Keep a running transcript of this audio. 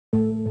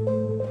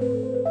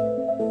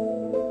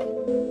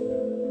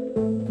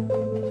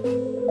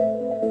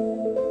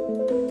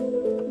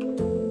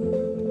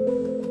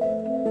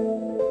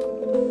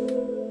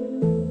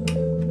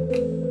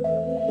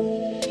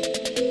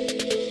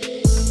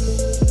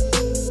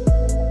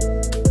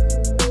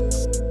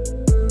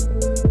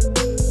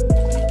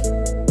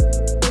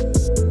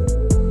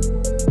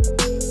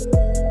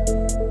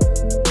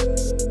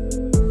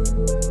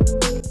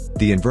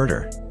The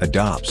inverter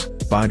adopts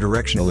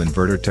bidirectional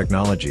inverter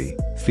technology.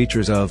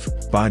 Features of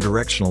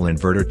bidirectional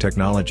inverter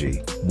technology: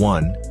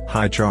 1.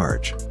 High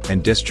charge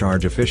and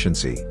discharge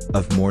efficiency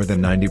of more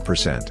than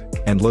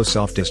 90% and low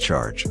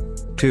self-discharge.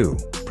 2.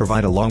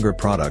 Provide a longer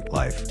product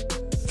life.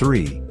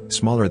 3.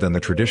 Smaller than the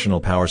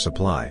traditional power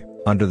supply,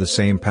 under the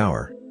same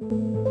power.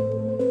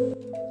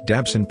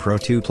 Dabson Pro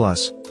 2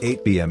 Plus,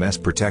 8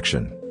 BMS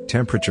protection,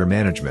 temperature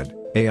management,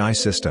 AI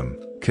system,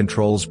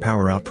 controls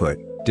power output,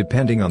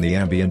 depending on the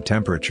ambient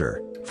temperature,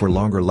 for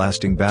longer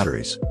lasting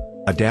batteries.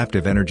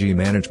 Adaptive energy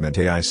management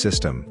AI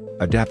system,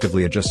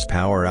 adaptively adjusts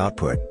power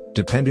output,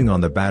 depending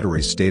on the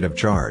battery's state of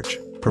charge,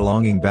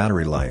 prolonging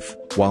battery life,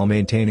 while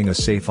maintaining a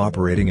safe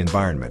operating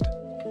environment.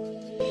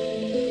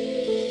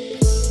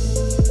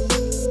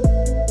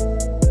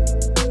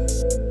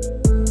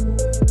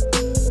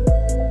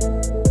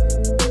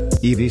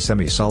 EV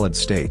semi-solid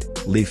state,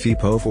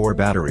 Li-FePO4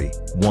 battery.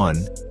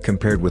 1.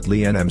 Compared with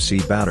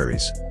Li-NMC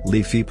batteries,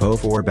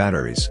 Li-FePO4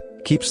 batteries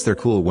keeps their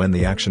cool when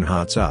the action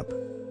hots up.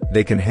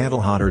 They can handle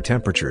hotter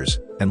temperatures,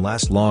 and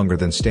last longer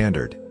than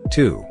standard.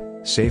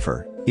 2.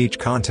 Safer, each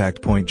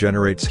contact point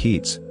generates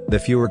heats. The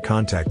fewer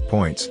contact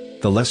points,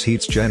 the less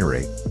heats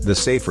generate, the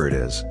safer it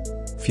is.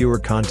 Fewer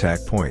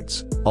contact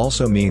points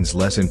also means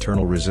less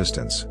internal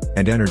resistance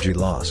and energy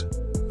loss.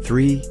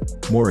 3.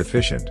 More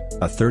efficient,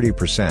 a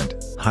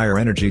 30% higher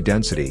energy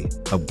density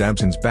of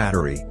Dabson's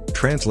battery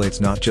translates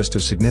not just to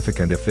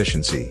significant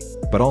efficiency,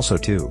 but also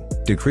to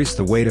decrease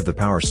the weight of the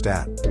power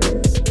stat.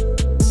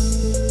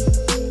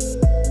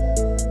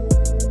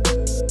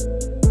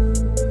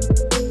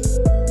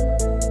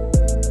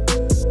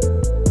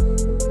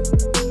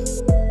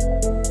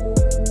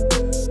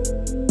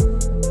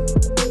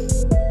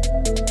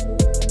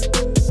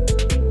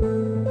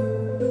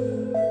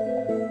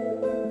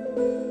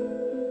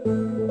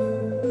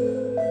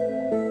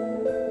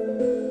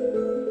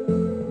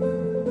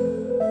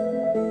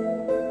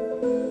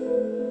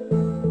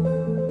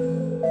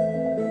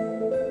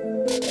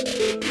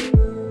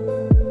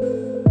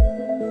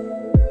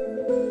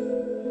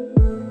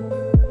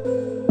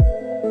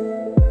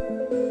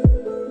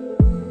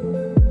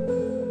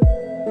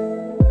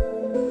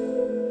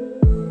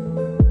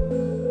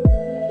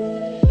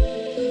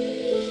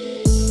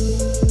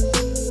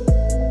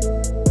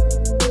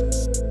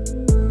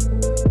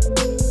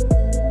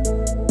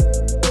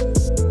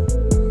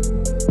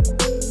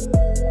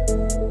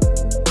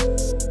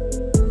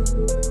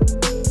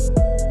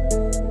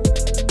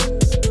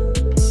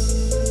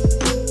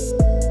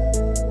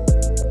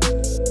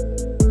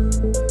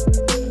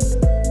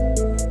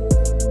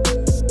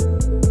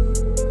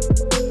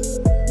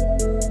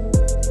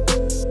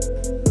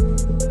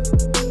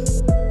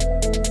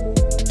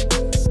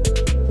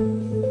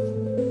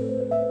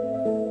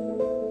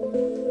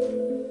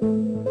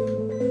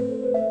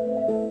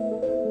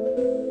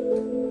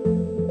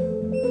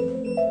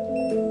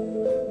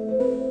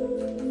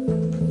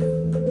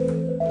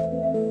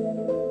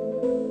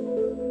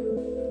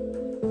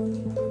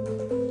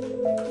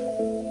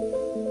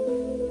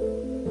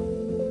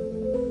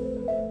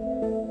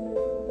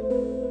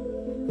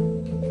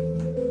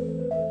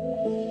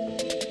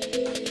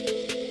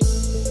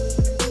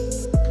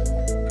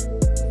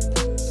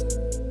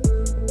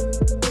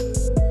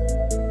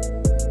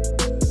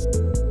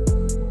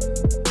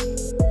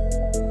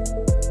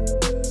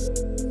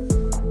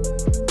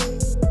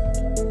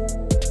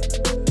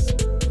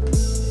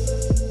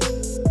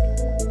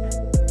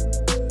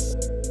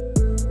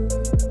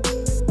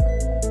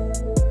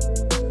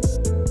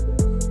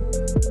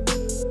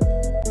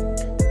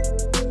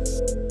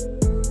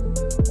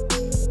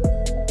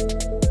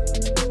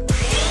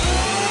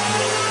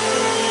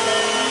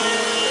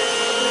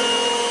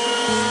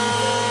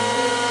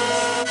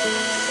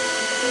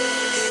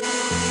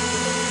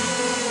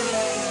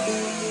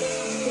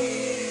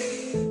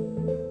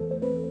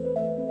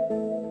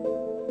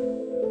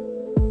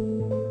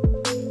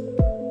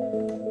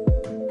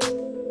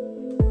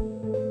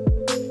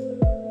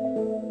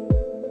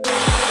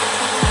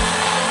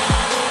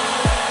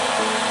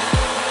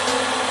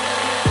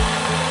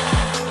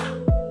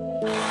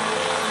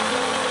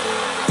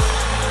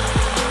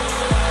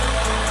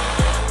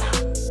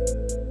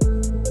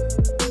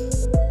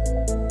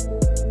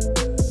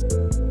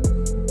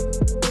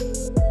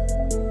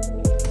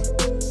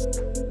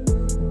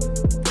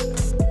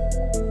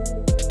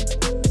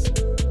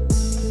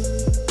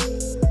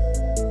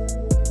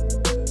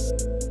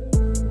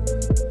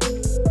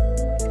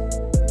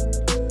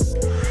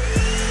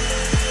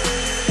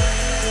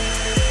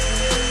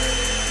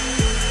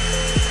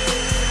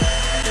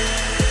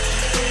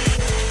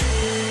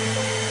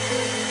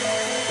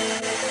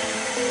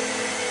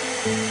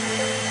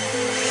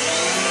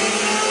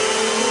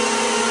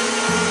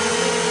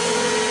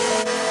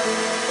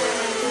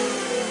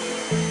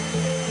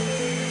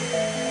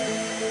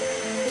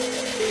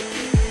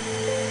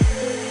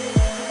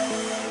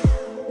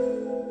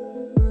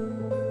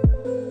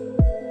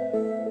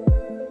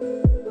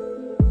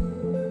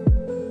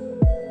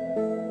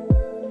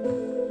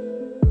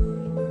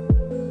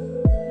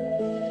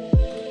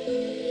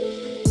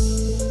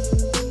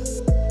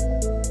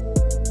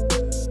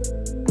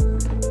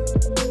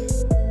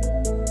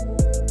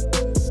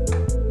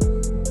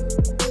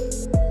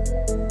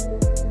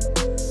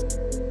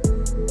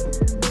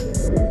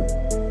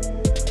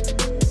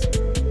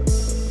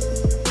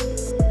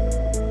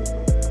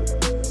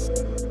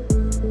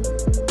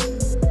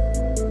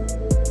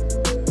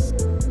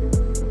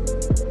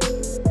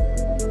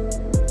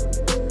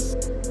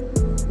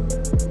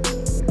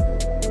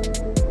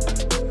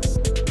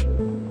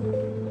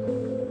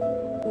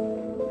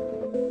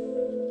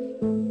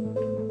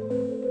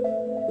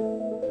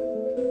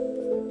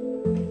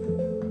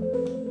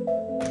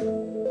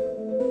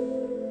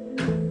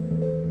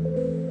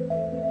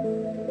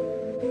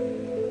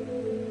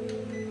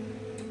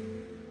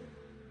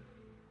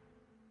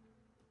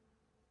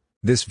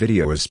 This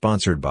video is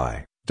sponsored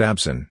by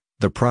Dabson.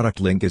 The product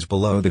link is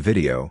below the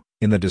video,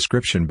 in the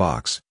description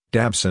box.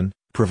 Dabson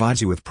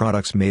provides you with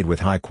products made with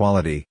high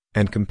quality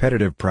and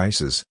competitive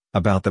prices.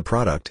 About the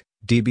product: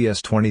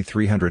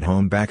 DBS2300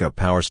 Home Backup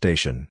Power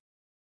Station.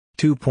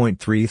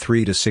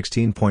 2.33 to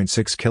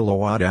 16.6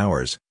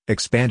 kilowatt-hours,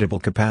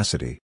 expandable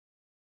capacity.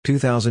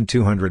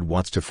 2,200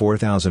 watts to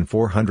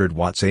 4,400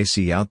 watts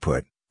AC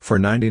output, for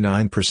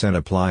 99%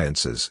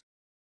 appliances.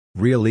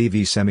 Real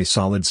EV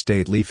semi-solid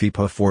state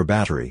LiFePO4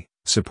 battery,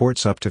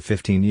 supports up to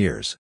 15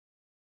 years.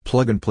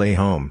 Plug-and-play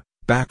home,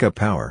 backup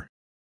power.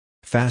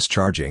 Fast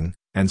charging,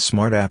 and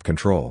smart app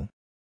control.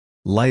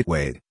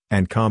 Lightweight,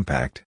 and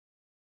compact.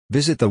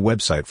 Visit the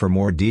website for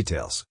more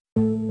details.